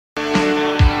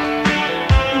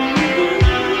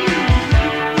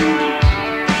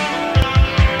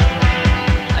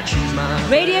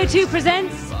Radio 2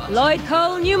 presents Lloyd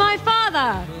Cole Knew My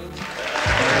Father.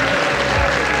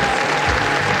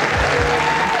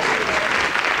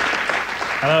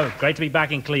 Hello, great to be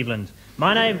back in Cleveland.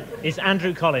 My name is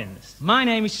Andrew Collins. My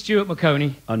name is Stuart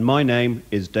Maconie. And my name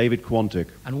is David Quantick.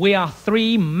 And we are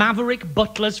three maverick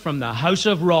butlers from the House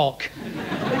of Rock.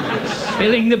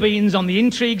 Spilling the beans on the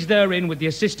intrigues therein with the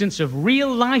assistance of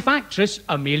real-life actress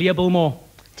Amelia Bulmore.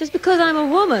 Just because I'm a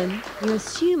woman, you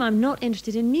assume I'm not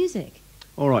interested in music.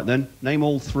 All right, then. Name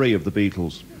all three of the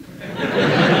Beatles.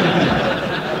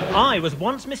 I was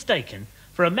once mistaken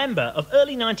for a member of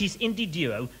early 90s indie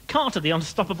duo Carter the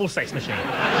Unstoppable Sex Machine.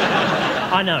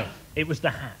 I know, it was the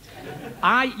hat.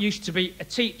 I used to be a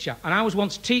teacher, and I was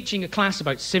once teaching a class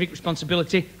about civic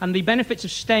responsibility and the benefits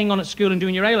of staying on at school and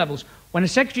doing your A-levels, when a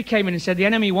secretary came in and said the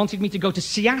NME wanted me to go to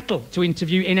Seattle to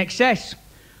interview In Excess.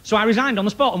 So I resigned on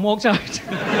the spot and walked out.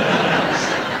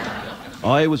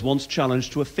 I was once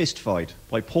challenged to a fist fight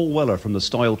by Paul Weller from the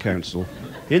Style Council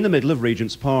in the middle of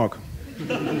Regent's Park.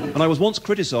 And I was once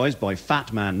criticised by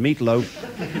Fat Man Meatloaf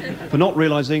for not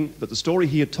realising that the story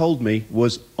he had told me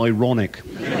was ironic.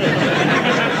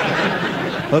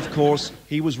 Of course,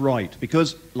 he was right,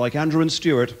 because, like Andrew and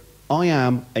Stuart, I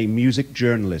am a music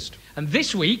journalist. And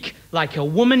this week, like a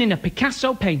woman in a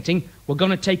Picasso painting, we're going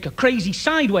to take a crazy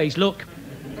sideways look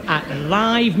at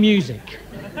live music.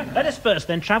 Let us first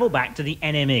then travel back to the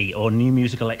NME, or New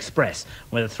Musical Express,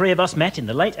 where the three of us met in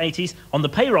the late 80s on the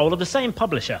payroll of the same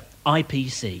publisher,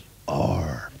 IPC.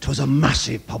 'Twas a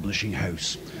massive publishing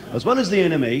house. As well as the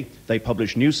NME, they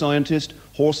published New Scientist,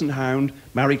 Horse and Hound,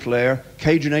 Marie Claire,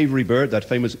 Cajun Avery Bird, that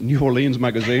famous New Orleans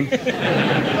magazine,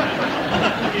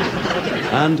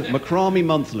 and Macrame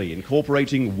Monthly,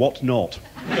 incorporating What Not.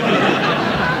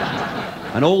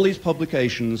 And all these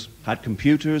publications had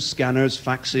computers, scanners,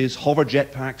 faxes, hover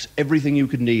jetpacks, everything you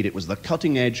could need. It was the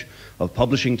cutting edge of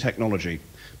publishing technology.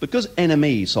 Because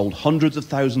NME sold hundreds of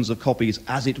thousands of copies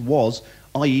as it was,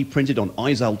 i.e. printed on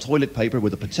Izal toilet paper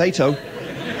with a potato,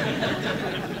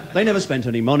 they never spent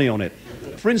any money on it.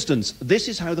 For instance, this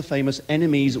is how the famous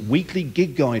NME's weekly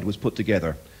gig guide was put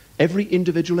together. Every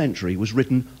individual entry was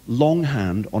written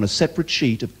longhand on a separate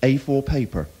sheet of A4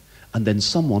 paper. And then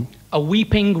someone... A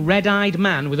weeping, red-eyed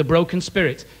man with a broken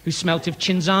spirit who smelt of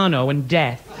Cinzano and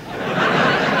death.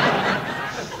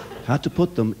 had to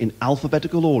put them in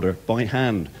alphabetical order by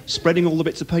hand, spreading all the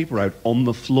bits of paper out on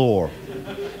the floor.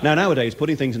 Now, nowadays,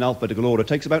 putting things in alphabetical order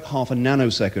takes about half a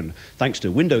nanosecond, thanks to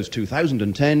Windows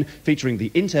 2010, featuring the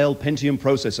Intel Pentium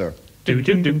processor.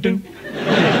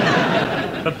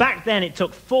 But back then, it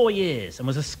took 4 years and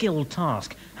was a skilled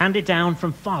task, handed down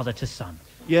from father to son.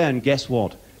 Yeah, and guess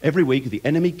what? Every week, the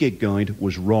NME gig guide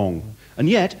was wrong. And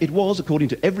yet, it was, according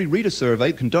to every reader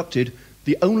survey conducted,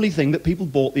 the only thing that people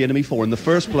bought the NME for in the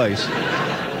first place.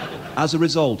 As a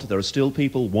result, there are still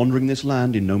people wandering this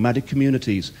land in nomadic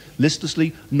communities,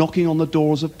 listlessly knocking on the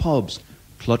doors of pubs,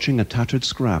 clutching a tattered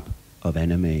scrap of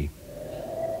NME.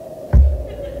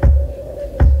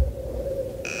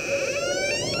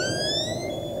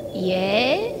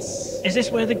 Yes? Is this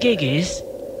where the gig is?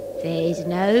 There's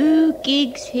no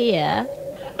gigs here.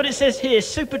 But it says here,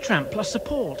 Supertramp plus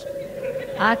support.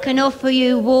 I can offer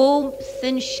you warmth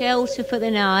and shelter for the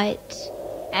night,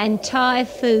 and Thai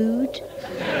food.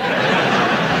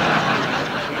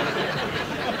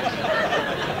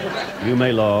 You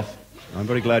may laugh. I'm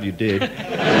very glad you did.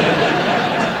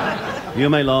 You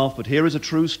may laugh, but here is a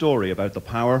true story about the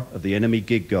power of the NME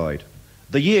gig guide.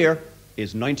 The year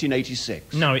is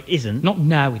 1986. No, it isn't. Not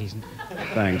now, it isn't.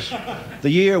 Thanks.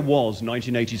 The year was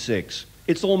 1986.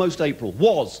 It's almost April.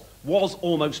 Was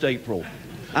almost April.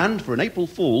 And for an April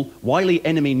Fool, wily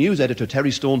NME news editor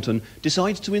Terry Staunton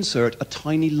decides to insert a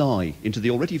tiny lie into the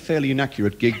already fairly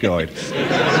inaccurate gig guide.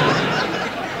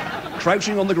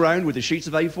 Crouching on the ground with his sheets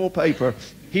of A4 paper,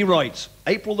 he writes,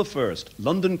 April the 1st,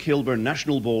 London Kilburn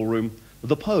National Ballroom,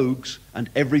 the Pogues and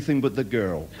everything but the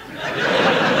girl.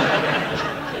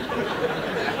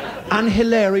 An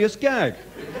hilarious gag.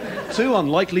 Two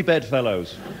unlikely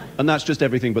bedfellows. And that's just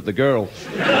everything but the girl.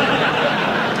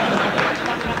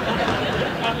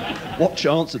 What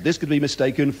chance that this could be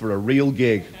mistaken for a real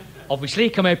gig? Obviously,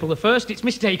 come April the 1st, it's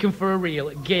mistaken for a real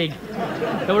gig.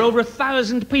 There were over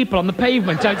 1,000 people on the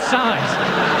pavement outside.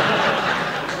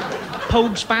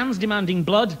 Pogues fans demanding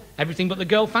blood, everything but the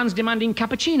girl fans demanding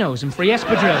cappuccinos and free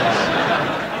espadrilles.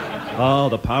 Ah,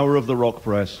 the power of the rock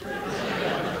press.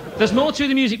 There's more to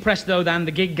the music press, though, than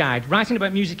the gig guide. Writing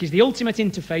about music is the ultimate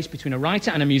interface between a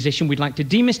writer and a musician. We'd like to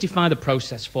demystify the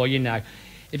process for you now.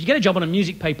 If you get a job on a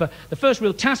music paper, the first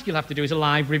real task you'll have to do is a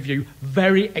live review.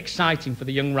 Very exciting for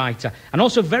the young writer. And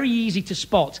also very easy to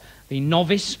spot the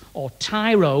novice or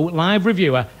tyro live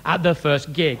reviewer at their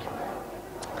first gig.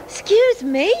 Excuse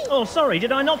me? Oh, sorry,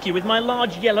 did I knock you with my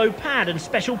large yellow pad and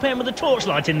special pen with a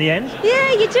torchlight in the end?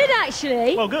 Yeah, you did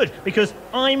actually. Well, good, because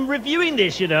I'm reviewing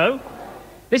this, you know.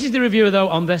 This is the reviewer, though,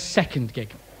 on their second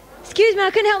gig. Excuse me,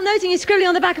 I couldn't help noticing you scribbling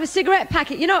on the back of a cigarette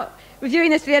packet. You're not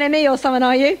reviewing this for the NME or something,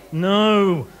 are you?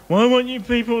 No. Why won't you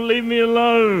people leave me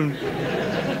alone?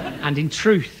 And in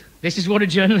truth, this is what a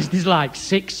journalist is like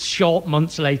 6 short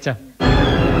months later.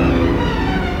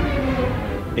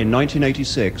 In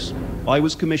 1986, I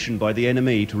was commissioned by the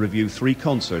NME to review 3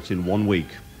 concerts in 1 week.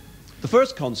 The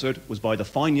first concert was by the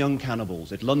Fine Young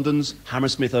Cannibals at London's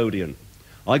Hammersmith Odeon.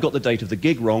 I got the date of the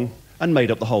gig wrong and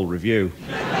made up the whole review.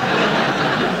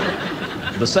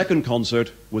 The second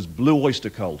concert was Blue Oyster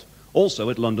Cult, also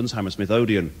at London's Hammersmith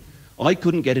Odeon. I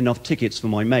couldn't get enough tickets for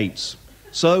my mates,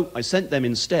 so I sent them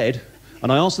instead,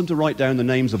 and I asked them to write down the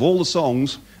names of all the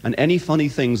songs and any funny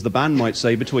things the band might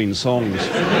say between songs.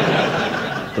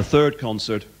 The third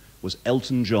concert was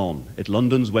Elton John at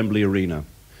London's Wembley Arena.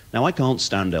 Now, I can't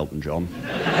stand Elton John,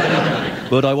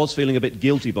 but I was feeling a bit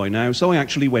guilty by now, so I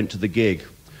actually went to the gig.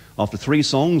 After 3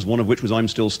 songs, one of which was I'm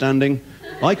Still Standing,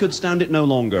 I could stand it no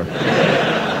longer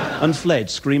and fled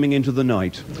screaming into the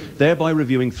night, thereby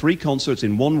reviewing 3 concerts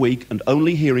in 1 week and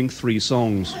only hearing 3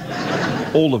 songs,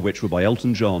 all of which were by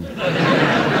Elton John.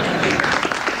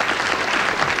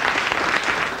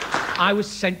 I was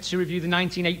sent to review the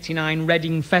 1989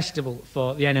 Reading Festival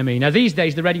for the NME. Now, these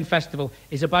days, the Reading Festival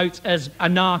is about as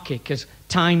anarchic as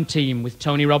Time Team with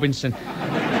Tony Robinson.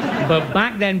 But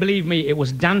back then, believe me, it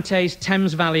was Dante's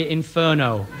Thames Valley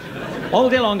Inferno. All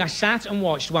day long, I sat and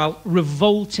watched while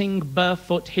revolting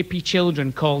barefoot hippie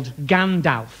children called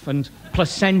Gandalf and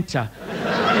Placenta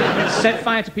set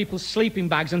fire to people's sleeping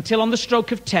bags until, on the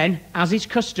stroke of 10, as is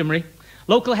customary,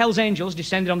 local Hells Angels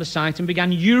descended on the site and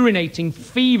began urinating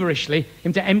feverishly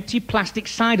into empty plastic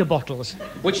cider bottles,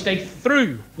 which they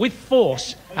threw with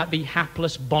force at the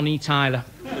hapless Bonnie Tyler.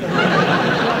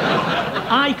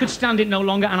 I could stand it no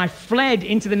longer, and I fled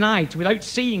into the night without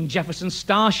seeing Jefferson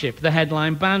Starship, the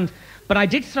headline band. But I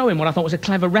did throw in what I thought was a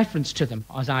clever reference to them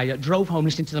as I drove home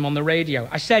listening to them on the radio.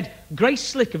 I said Grace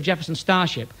Slick of Jefferson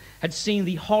Starship had seen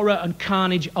the horror and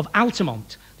carnage of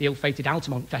Altamont, the ill-fated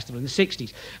Altamont Festival in the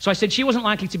 60s. So I said she wasn't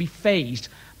likely to be fazed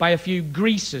by a few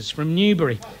greasers from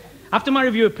Newbury. After my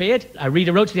review appeared, a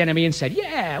reader wrote to the NME and said,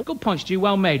 "Yeah, good point, Stu,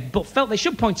 well made," but felt they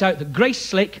should point out that Grace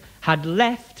Slick had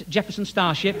left Jefferson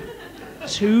Starship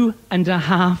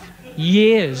 2.5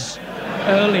 years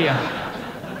earlier.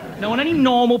 Now, on any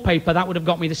normal paper, that would have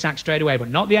got me the sack straight away, but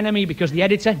not the NME, because the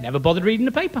editor never bothered reading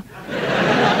the paper.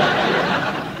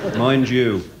 Mind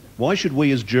you, why should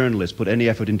we as journalists put any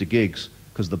effort into gigs?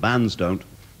 Because the bands don't.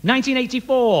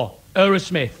 1984,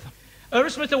 Aerosmith.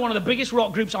 Aerosmith are one of the biggest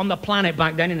rock groups on the planet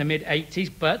back then in the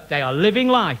mid-80s, but they are living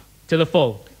life to the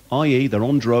full. I.e., they're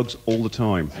on drugs all the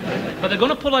time. But they're going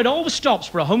to pull out all the stops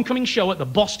for a homecoming show at the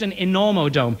Boston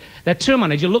Enormo Dome. Their tour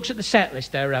manager looks at the set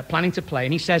list they're planning to play,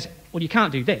 and he says, "Well, you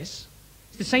can't do this.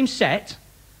 It's the same set,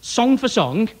 song for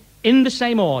song, in the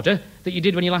same order that you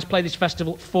did when you last played this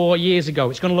festival 4 years ago.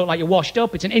 It's going to look like you're washed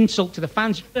up. It's an insult to the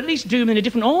fans. At least do them in a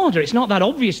different order. It's not that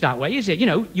obvious that way, is it? You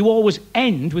know, you always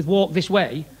end with Walk This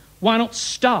Way. Why not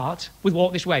start with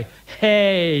Walk This Way?"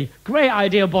 "Hey, great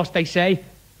idea, boss," they say.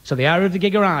 So the hour of the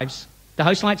gig arrives. The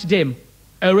house lights dim.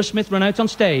 Aerosmith run out on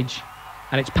stage,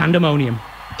 and it's pandemonium.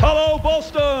 Hello,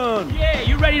 Boston! Yeah,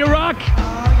 you ready to rock?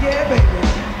 Yeah, baby.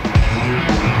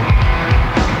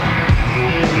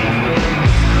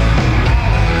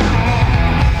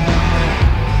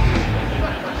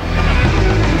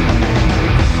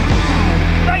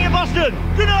 Thank you, Boston!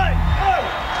 Good night!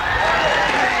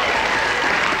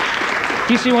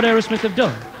 Do you see what Aerosmith have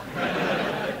done?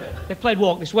 They've played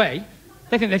Walk This Way.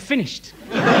 They think they've finished.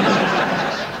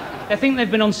 They think they've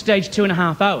been on stage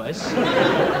 2.5 hours.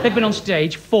 They've been on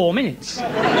stage 4 minutes.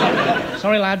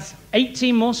 Sorry, lads.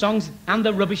 18 more songs and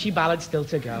the rubbishy ballad still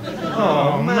to go.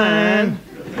 Oh, man.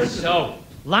 So,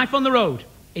 life on the road,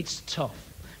 it's tough.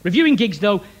 Reviewing gigs,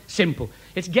 though, simple.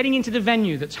 It's getting into the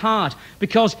venue that's hard,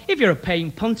 because if you're a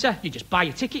paying punter, you just buy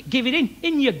your ticket, give it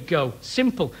in you go.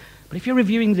 Simple. But if you're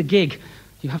reviewing the gig,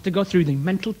 you have to go through the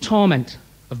mental torment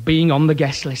of being on the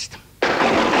guest list.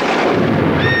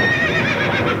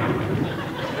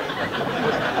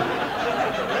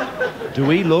 Do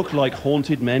we look like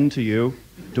haunted men to you?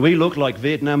 Do we look like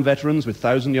Vietnam veterans with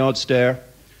 1,000-yard stare?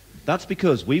 That's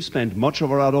because we've spent much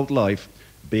of our adult life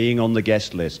being on the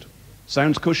guest list.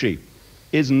 Sounds cushy.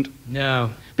 isn't. No.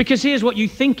 Because here's what you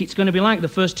think it's going to be like the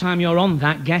first time you're on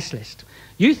that guest list.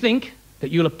 You think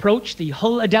that you'll approach the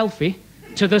Hull Adelphi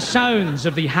to the sounds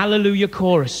of the Hallelujah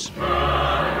Chorus.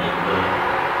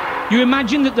 You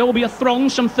imagine that there will be a throng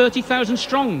some 30,000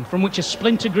 strong, from which a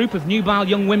splinter group of nubile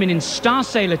young women in Star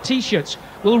Sailor T-shirts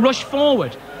will rush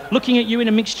forward, looking at you in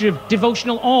a mixture of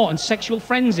devotional awe and sexual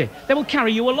frenzy. They will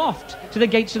carry you aloft to the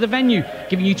gates of the venue,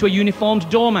 giving you to a uniformed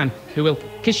doorman, who will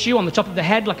kiss you on the top of the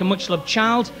head like a much-loved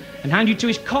child, and hand you to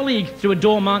his colleague through a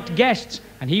door marked guests,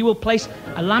 and he will place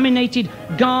a laminated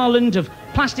garland of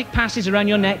plastic passes around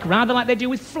your neck, rather like they do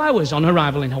with flowers on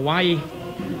arrival in Hawaii.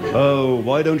 Oh,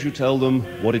 why don't you tell them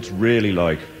what it's really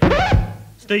like?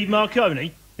 Steve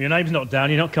Marconi, your name's not down,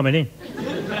 you're not coming in.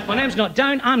 My name's not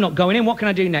down, I'm not going in. What can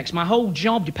I do next? My whole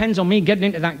job depends on me getting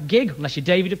into that gig, unless you're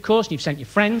David, of course, and you've sent your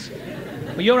friends.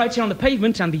 But you're out here on the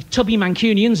pavement, and the tubby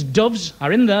Mancunians, doves,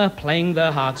 are in there playing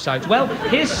their hearts out. Well,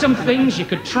 here's some things you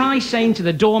could try saying to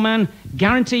the doorman,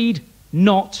 guaranteed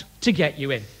not to get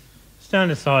you in.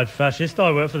 Stand aside, fascist.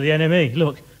 I work for the NME.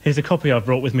 Look, here's a copy I've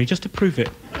brought with me just to prove it.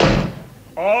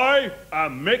 I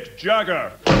am Mick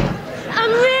Jagger. I'm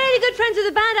really good friends with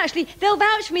the band, actually. They'll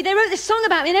vouch for me. They wrote this song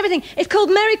about me and everything. It's called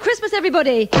Merry Christmas,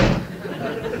 Everybody.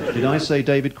 Did I say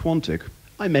David Quantick?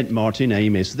 I meant Martin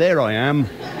Amis. There I am.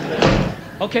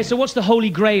 OK, so what's the holy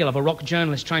grail of a rock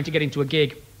journalist trying to get into a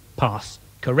gig? Pass.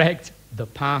 Correct. The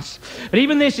pass. But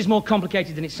even this is more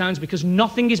complicated than it sounds, because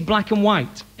nothing is black and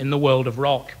white in the world of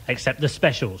rock. Except the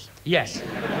specials. Yes.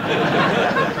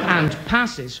 And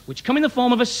passes, which come in the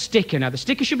form of a sticker. Now, the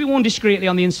sticker should be worn discreetly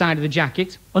on the inside of the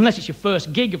jacket, unless it's your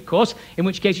first gig, of course, in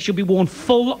which case it should be worn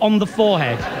full on the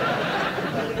forehead.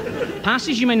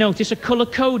 Passes, you may notice, are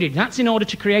colour-coded. That's in order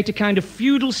to create a kind of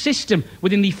feudal system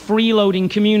within the freeloading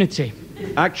community.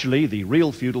 Actually, the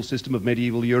real feudal system of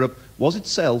medieval Europe was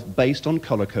itself based on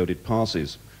colour-coded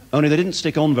passes. Only they didn't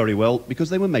stick on very well because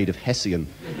they were made of hessian.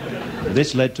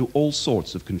 This led to all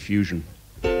sorts of confusion.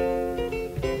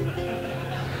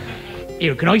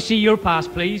 Here, can I see your pass,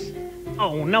 please?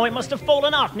 Oh, no, it must have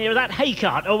fallen off near that hay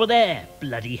cart over there.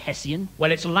 Bloody Hessian.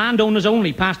 Well, it's landowners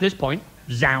only past this point.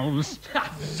 Zounds.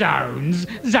 Zounds.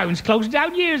 Zounds closed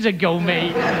down years ago,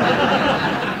 mate.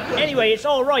 Anyway, it's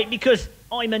all right because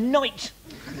I'm a knight.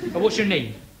 What's your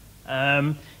name?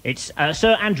 It's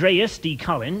Sir Andreas D.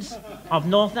 Collins of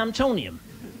Northamptonium.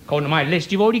 According to my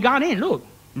list, you've already got in, look.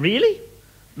 Really?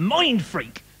 Mind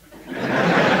freak.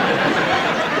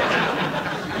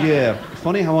 Yeah,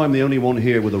 funny how I'm the only one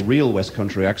here with a real West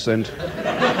Country accent.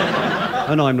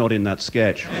 And I'm not in that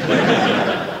sketch.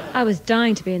 I was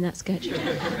dying to be in that sketch.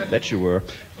 Bet you were.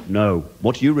 No,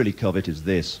 what you really covet is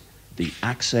this. The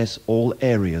Access All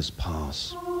Areas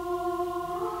Pass.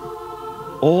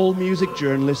 All music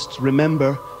journalists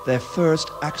remember their first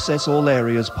Access All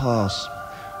Areas Pass.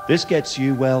 This gets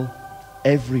you, well,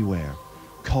 everywhere.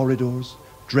 Corridors,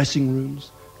 dressing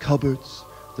rooms, cupboards,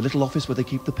 the little office where they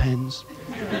keep the pens.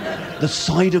 The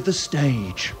side of the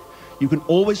stage. You can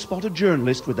always spot a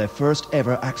journalist with their first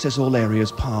ever Access All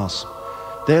Areas Pass.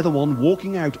 They're the one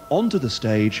walking out onto the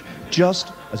stage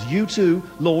just as you two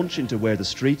launch into where the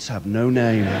streets have no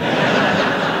name.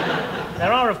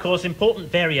 There are, of course, important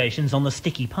variations on the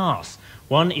sticky pass.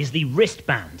 One is the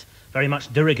wristband, very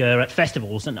much de rigueur at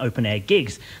festivals and open-air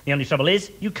gigs. The only trouble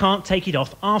is you can't take it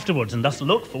off afterwards and thus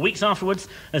look for weeks afterwards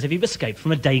as if you've escaped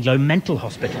from a Dayglow mental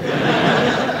hospital.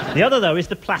 The other, though, is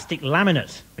the plastic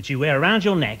laminate, which you wear around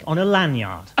your neck on a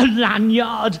lanyard. A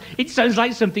lanyard? It sounds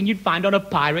like something you'd find on a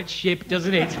pirate ship,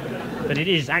 doesn't it? But it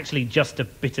is actually just a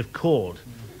bit of cord.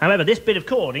 However, this bit of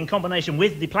cord, in combination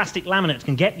with the plastic laminate,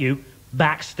 can get you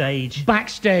backstage.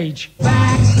 Backstage.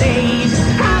 Backstage.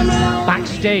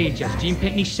 Backstage, as Gene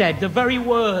Pitney said, the very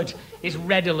word is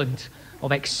redolent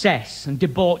of excess and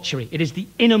debauchery. It is the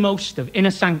innermost of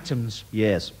inner sanctums.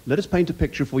 Yes, let us paint a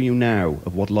picture for you now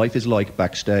of what life is like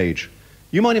backstage.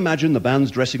 You might imagine the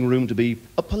band's dressing room to be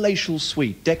a palatial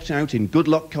suite decked out in good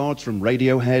luck cards from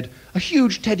Radiohead, a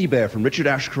huge teddy bear from Richard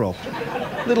Ashcroft,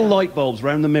 little light bulbs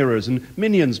round the mirrors, and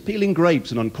minions peeling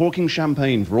grapes and uncorking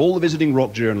champagne for all the visiting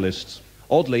rock journalists.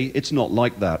 Oddly, it's not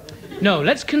like that. No,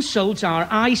 let's consult our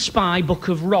I Spy book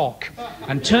of rock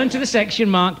and turn to the section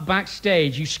marked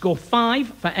backstage. You score 5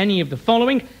 for any of the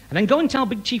following, and then go and tell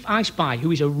Big Chief I Spy,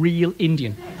 who is a real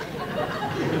Indian.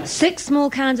 6 small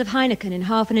cans of Heineken in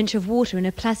half an inch of water in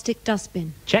a plastic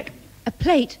dustbin. Check. A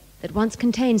plate that once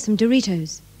contained some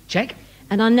Doritos. Check.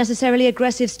 An unnecessarily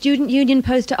aggressive student union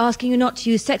poster asking you not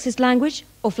to use sexist language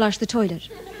or flush the toilet.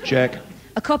 Check.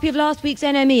 A copy of last week's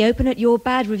NME open at your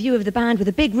bad review of the band with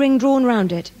a big ring drawn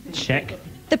round it. Check.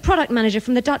 The product manager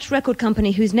from the Dutch record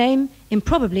company whose name,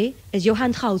 improbably, is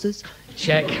Johan Trousers.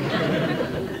 Check.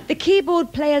 The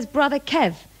keyboard player's brother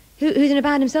Kev, who's in a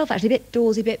band himself, actually. A bit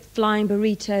Dawsy, a bit Flying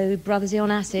Burrito, Brothersy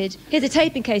on Acid. Here's a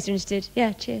tape in case you're interested.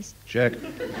 Yeah, cheers. Check.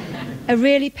 A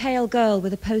really pale girl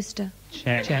with a poster.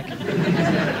 Check.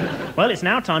 Well, it's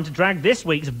now time to drag this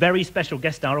week's very special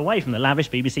guest star away from the lavish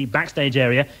BBC backstage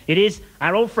area. It is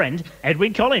our old friend,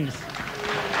 Edwin Collins.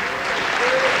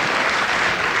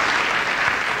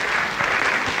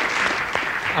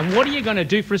 And what are you going to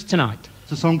do for us tonight?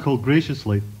 It's a song called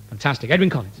Graciously. Fantastic.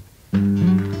 Edwin Collins.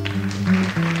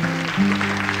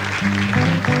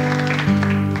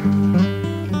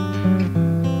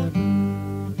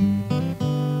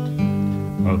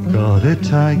 I've got a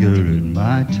tiger in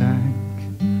my tank.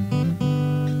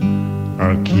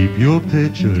 I'll keep your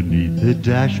picture neath the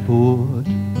dashboard.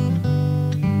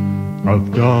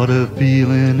 I've got a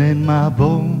feeling in my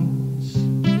bones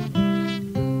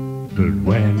that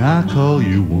when I call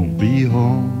you won't be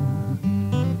home.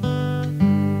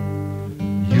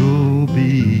 You'll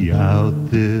be out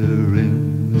there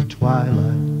in the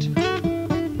twilight,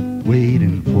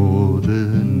 waiting for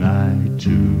the night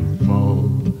to fall.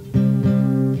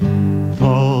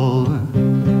 Fall,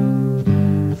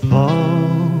 fall.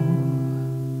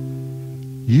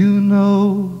 You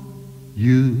know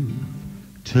you've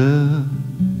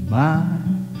turned my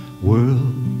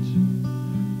world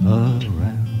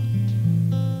around,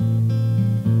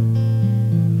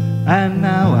 and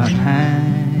now I'm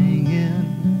hanging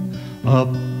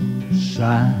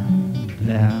upside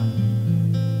down.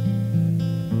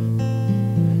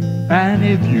 And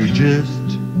if you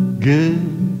just give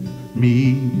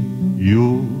me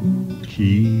your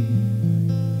key,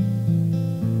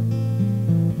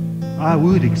 I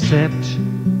would accept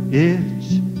it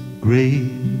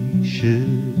graciously,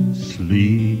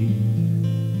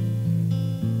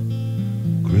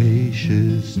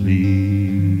 graciously.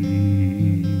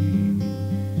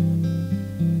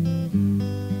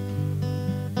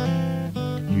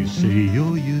 You say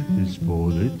your youth is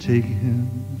for the taking.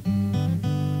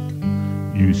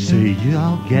 You say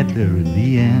I'll get there in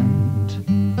the end.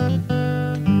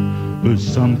 There's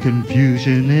some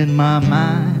confusion in my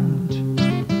mind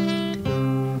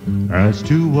as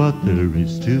to what there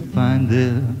is to find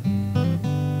there.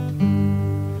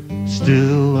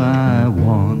 Still I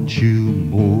want you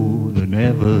more than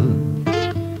ever,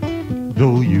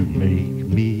 though you make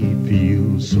me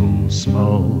feel so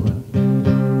small.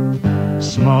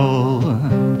 Small,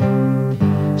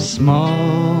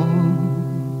 small.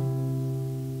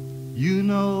 You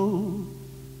know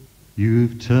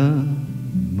you've turned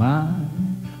my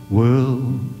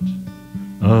world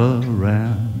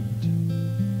around,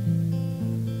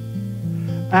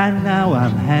 and now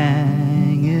I'm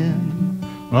hanging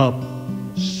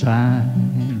upside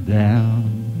down.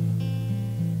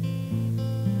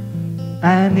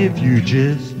 And if you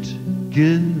just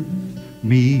give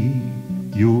me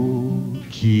your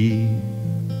key,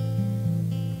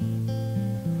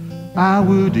 I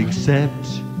would accept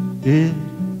it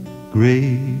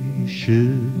graciously,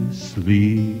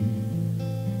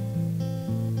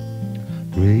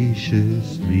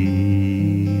 graciously.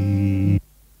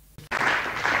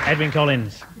 Edwin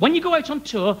Collins. When you go out on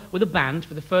tour with a band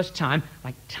for the first time,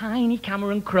 like Tiny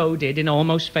Cameron Crowe did in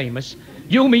Almost Famous,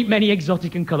 you'll meet many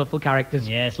exotic and colourful characters.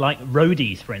 Yes, like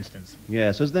roadies, for instance.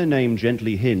 Yes, as their name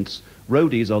gently hints,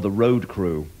 roadies are the road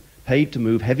crew, paid to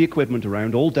move heavy equipment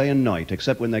around all day and night,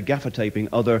 except when they're gaffer taping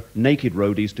other naked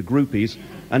roadies to groupies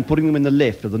and putting them in the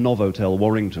lift of the Novotel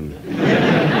Warrington.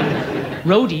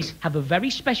 Roadies have a very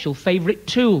special favourite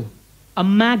tool, a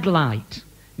mag light,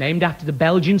 named after the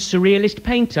Belgian surrealist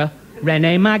painter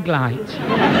René Magritte.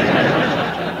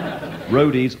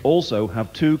 Roadies also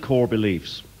have two core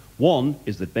beliefs. One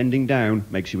is that bending down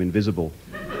makes you invisible.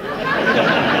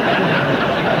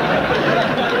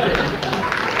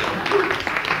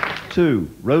 Two,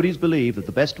 roadies believe that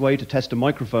the best way to test a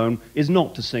microphone is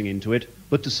not to sing into it,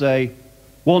 but to say,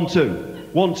 1, 2,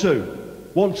 1, 2,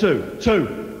 1, 2,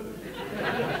 2.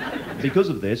 Because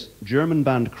of this, German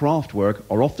band Kraftwerk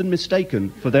are often mistaken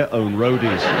for their own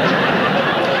roadies.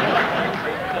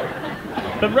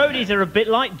 But roadies are a bit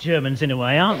like Germans in a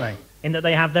way, aren't they? In that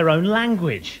they have their own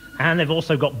language, and they've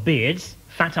also got beards,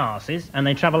 fat arses, and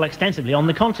they travel extensively on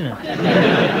the continent.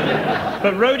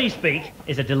 But roadie speak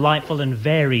is a delightful and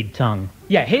varied tongue.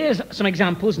 Yeah, here's some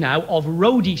examples now of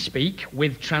roadie speak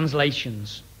with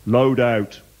translations. Load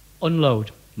out.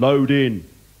 Unload. Load in.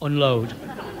 Unload.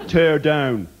 Tear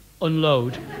down.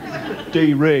 Unload.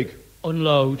 De-rig.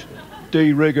 Unload.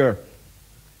 De-rigger.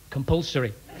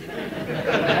 Compulsory.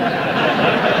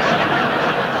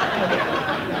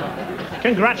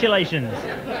 Congratulations.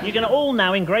 You can all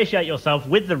now ingratiate yourself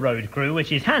with the road crew,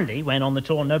 which is handy when on the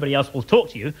tour nobody else will talk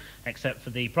to you, except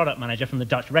for the product manager from the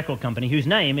Dutch record company, whose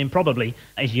name, improbably,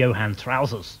 is Johan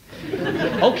Trousers.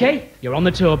 OK, you're on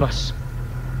the tour bus.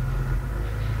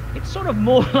 It's sort of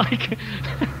more like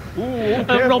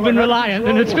a Robin Reliant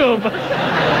than a tour bus.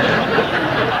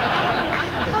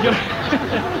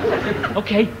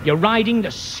 OK, you're riding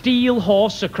the steel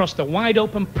horse across the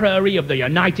wide-open prairie of the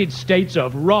United States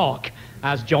of Rock,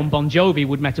 as John Bon Jovi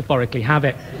would metaphorically have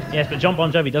it. Yes, but John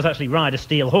Bon Jovi does actually ride a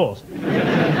steel horse.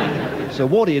 So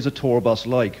what is a tour bus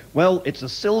like? Well, it's a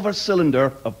silver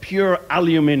cylinder of pure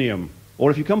aluminium.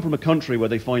 Or if you come from a country where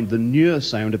they find the near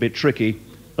sound a bit tricky,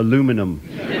 aluminum.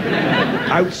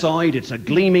 Outside, it's a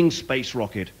gleaming space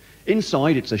rocket.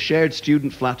 Inside, it's a shared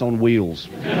student flat on wheels.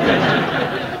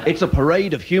 It's a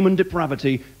parade of human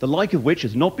depravity, the like of which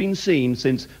has not been seen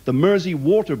since the Mersey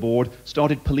Water Board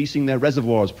started policing their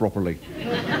reservoirs properly.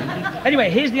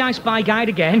 Anyway, here's the I Spy guide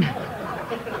again.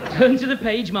 Turn to the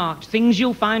page marked things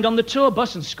you'll find on the tour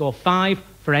bus and score 5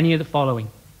 for any of the following.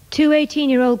 2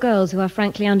 18-year-old girls who are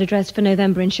frankly underdressed for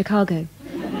November in Chicago.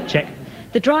 Check.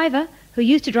 The driver, who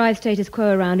used to drive status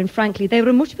quo around, and frankly, they were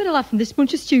a much better laugh than this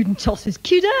bunch of student tossers.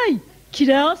 Kidday!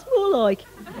 Kiddass, more like.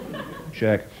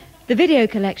 Check. The video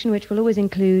collection, which will always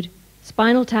include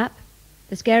Spinal Tap,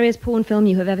 the scariest porn film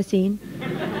you have ever seen,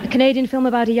 a Canadian film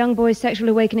about a young boy's sexual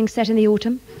awakening set in the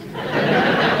autumn,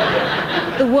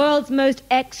 the world's most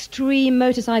extreme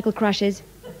motorcycle crashes,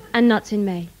 and Nuts in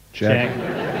May. Check.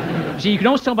 So you can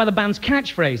always tell by the band's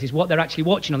catchphrase what they're actually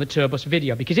watching on the tour bus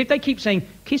video, because if they keep saying,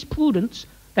 "Kiss Prudence,"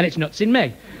 then it's Nuts in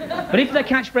May. But if their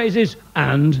catchphrase is,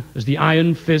 "And as the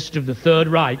iron fist of the Third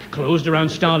Reich closed around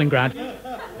Stalingrad,"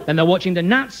 then they're watching The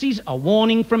Nazis, A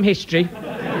Warning from History,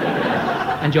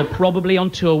 and you're probably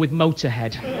on tour with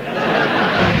Motorhead.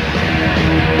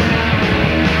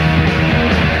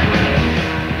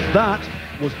 That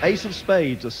was Ace of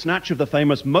Spades, a snatch of the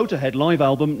famous Motorhead live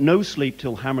album No Sleep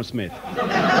Till Hammersmith.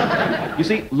 You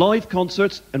see, live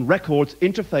concerts and records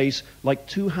interface like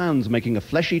two hands making a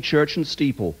fleshy church and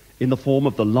steeple in the form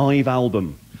of the live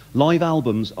album. Live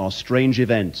albums are strange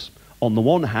events. On the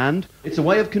one hand, it's a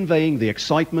way of conveying the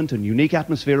excitement and unique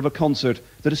atmosphere of a concert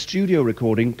that a studio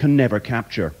recording can never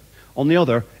capture. On the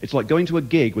other, it's like going to a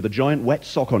gig with a giant wet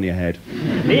sock on your head.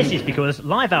 This is because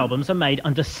live albums are made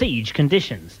under siege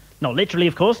conditions. Not literally,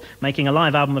 of course. Making a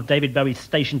live album of David Bowie's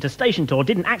Station to Station tour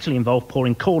didn't actually involve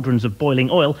pouring cauldrons of boiling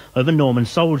oil over Norman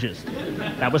soldiers.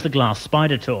 That was the Glass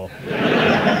Spider tour.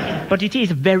 But it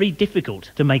is very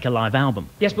difficult to make a live album.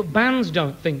 Yes, but bands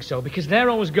don't think so, because they're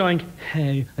always going,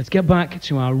 "Hey, let's get back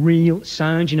to our real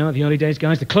sound, you know, the early days,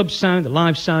 guys, the club sound, the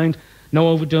live sound,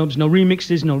 no overdubs, no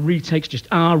remixes, no retakes, just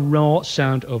our raw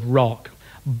sound of rock."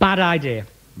 Bad idea.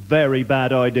 Very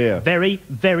bad idea. Very,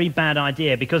 very bad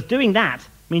idea, because doing that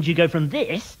means you go from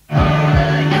this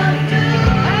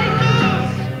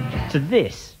to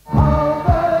this.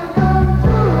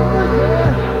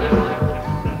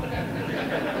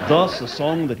 Thus, a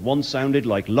song that once sounded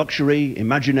like luxury,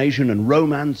 imagination and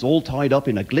romance all tied up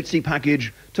in a glitzy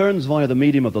package turns via the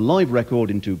medium of the live record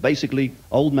into basically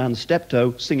Old Man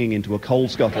Steptoe singing into a coal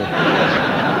scuttle.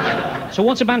 So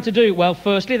what's a band to do? Well,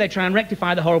 firstly, they try and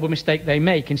rectify the horrible mistake they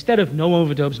make. Instead of no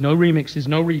overdubs, no remixes,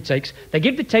 no retakes, they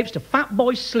give the tapes to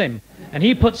Fatboy Slim, and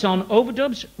he puts on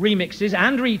overdubs, remixes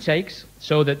and retakes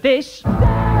so that this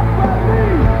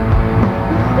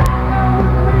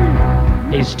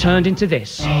is turned into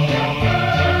this.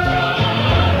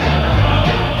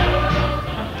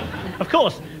 Of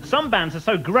course, some bands are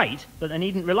so great that they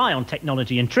needn't rely on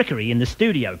technology and trickery in the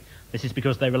studio. This is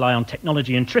because they rely on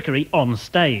technology and trickery on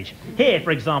stage. Here,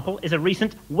 for example, is a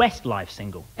recent Westlife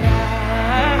single.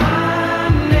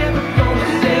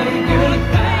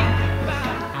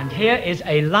 And here is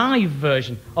a live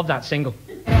version of that single.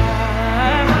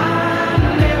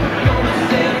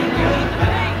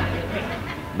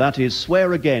 That is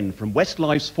Swear Again from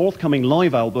Westlife's forthcoming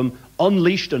live album,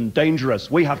 Unleashed and Dangerous.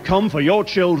 We have come for your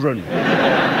children.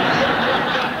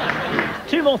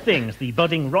 Two more things the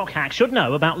budding rock hack should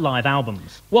know about live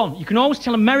albums. One, you can always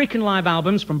tell American live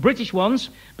albums from British ones,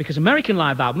 because American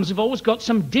live albums have always got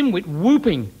some dimwit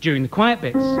whooping during the quiet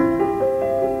bits.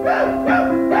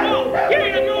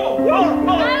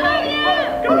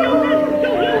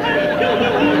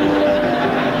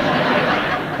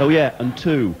 Oh yeah, and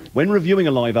two, when reviewing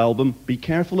a live album, be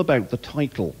careful about the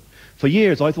title. For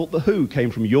years I thought The Who came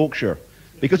from Yorkshire.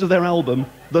 Because of their album,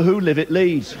 The Who Live at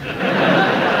Leeds.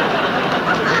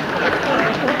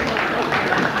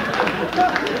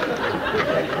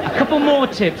 A couple more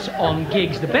tips on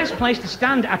gigs. The best place to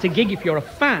stand at a gig if you're a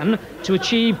fan to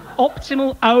achieve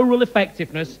optimal aural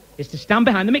effectiveness is to stand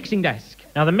behind the mixing desk.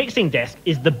 Now, the mixing desk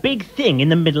is the big thing in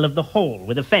the middle of the hall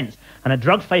with a fence and a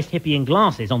drug-faced hippie in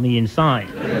glasses on the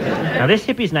inside. Now, this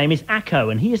hippie's name is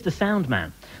Akko, and he is the sound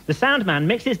man. The sound man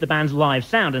mixes the band's live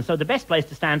sound, and so the best place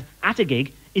to stand at a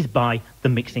gig is by the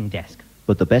mixing desk.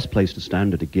 But the best place to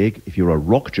stand at a gig, if you're a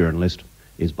rock journalist,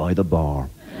 is by the bar.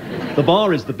 The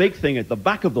bar is the big thing at the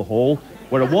back of the hall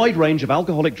where a wide range of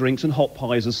alcoholic drinks and hot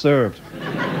pies are served.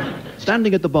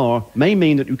 Standing at the bar may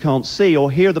mean that you can't see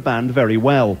or hear the band very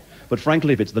well, but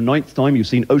frankly, if it's the 9th time you've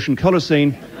seen Ocean Colour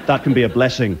Scene, that can be a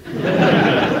blessing.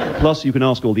 Plus, you can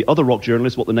ask all the other rock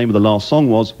journalists what the name of the last song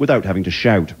was without having to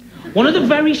shout. One of the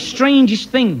very strangest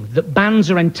things that bands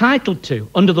are entitled to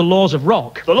under the laws of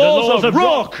rock... The laws of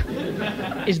rock!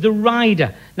 ...is the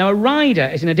rider. Now, a rider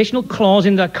is an additional clause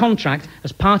in their contract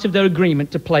as part of their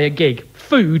agreement to play a gig.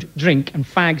 Food, drink and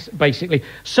fags, basically,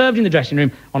 served in the dressing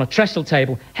room on a trestle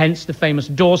table, hence the famous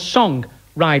Doors song,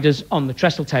 Riders on the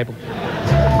Trestle Table.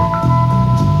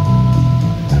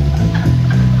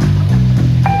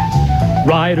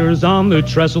 Riders on the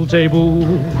trestle table.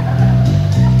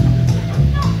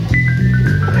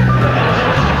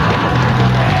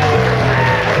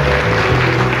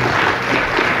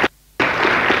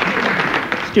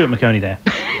 Stuart Maconie there.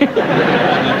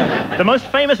 The most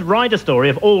famous rider story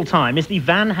of all time is the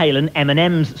Van Halen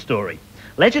M&M's story.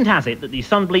 Legend has it that the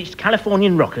sun-bleached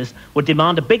Californian rockers would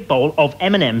demand a big bowl of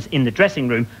M&M's in the dressing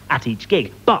room at each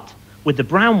gig, but with the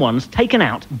brown ones taken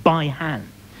out by hand.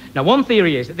 Now, one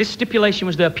theory is that this stipulation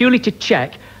was there purely to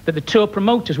check that the tour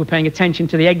promoters were paying attention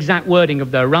to the exact wording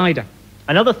of their rider.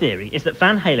 Another theory is that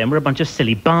Van Halen were a bunch of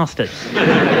silly bastards.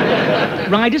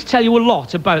 Riders tell you a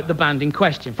lot about the band in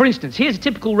question. For instance, here's a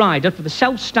typical rider for the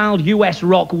self-styled US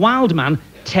rock wildman,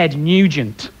 Ted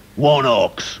Nugent. 1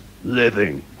 ox,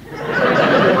 living.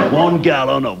 1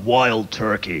 gallon of wild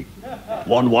turkey.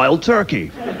 1 wild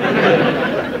turkey.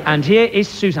 And here is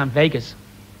Suzanne Vegas.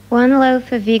 1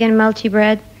 loaf of vegan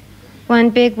multi-bread. 1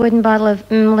 big wooden bottle of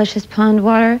malicious pond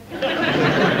water.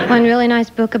 1 really nice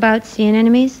book about sea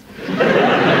anemones.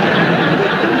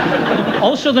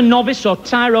 Also, the novice or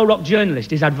tyro rock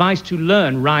journalist is advised to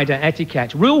learn rider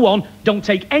etiquette. Rule 1, don't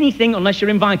take anything unless you're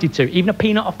invited to, even a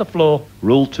peanut off the floor.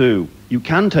 Rule 2, you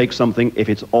can take something if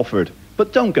it's offered,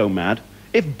 but don't go mad.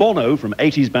 If Bono from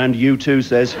 80s band U2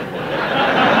 says...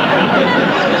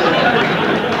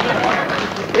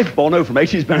 If Bono from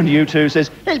 80s band U2 says,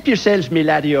 help yourselves, me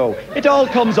laddie-o, it all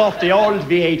comes off the old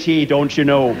VAT, don't you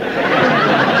know?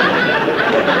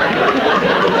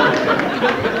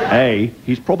 A,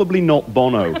 he's probably not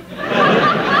Bono.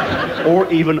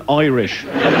 Or even Irish.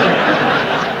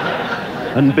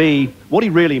 And B, what he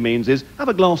really means is, have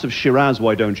a glass of Shiraz,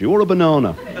 why don't you, or a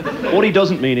banana. What he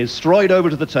doesn't mean is stride over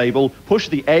to the table, push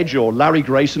the Edge or Larry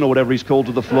Grayson or whatever he's called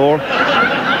to the floor,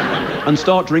 and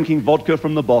start drinking vodka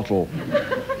from the bottle.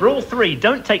 Rule 3,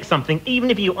 don't take something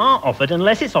even if you are offered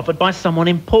unless it's offered by someone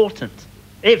important.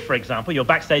 If, for example, you're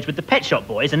backstage with the Pet Shop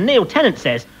Boys and Neil Tennant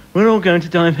says, we're all going to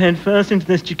dive head first into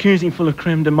this jacuzzi full of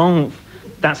creme de menthe,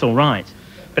 that's all right.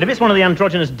 But if it's one of the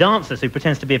androgynous dancers who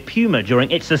pretends to be a puma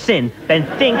during It's a Sin, then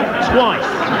think twice.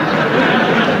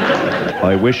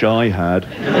 I wish I had.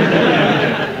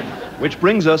 Which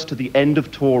brings us to the end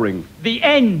of touring. The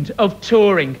end of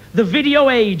touring. The video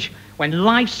age, when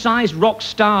life-size rock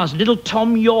stars Little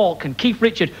Tom York and Keith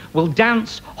Richards will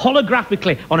dance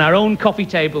holographically on our own coffee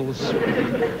tables.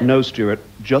 No, Stuart,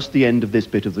 just the end of this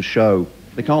bit of the show.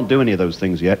 They can't do any of those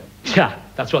things yet. Yeah,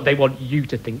 that's what they want you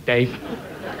to think, Dave.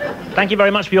 Thank you very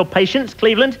much for your patience,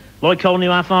 Cleveland. Lloyd Cole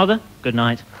knew our father. Good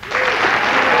night.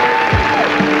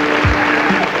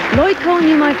 Lloyd Cole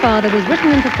Knew My Father was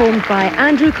written and performed by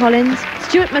Andrew Collins,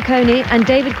 Stuart Maconie and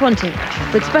David Quantick,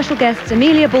 with special guests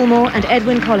Amelia Bulmore and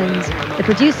Edwin Collins. The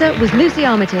producer was Lucy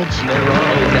Armitage.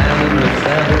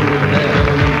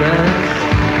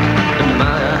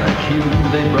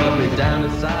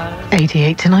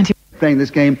 88 to 90. Playing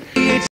this game.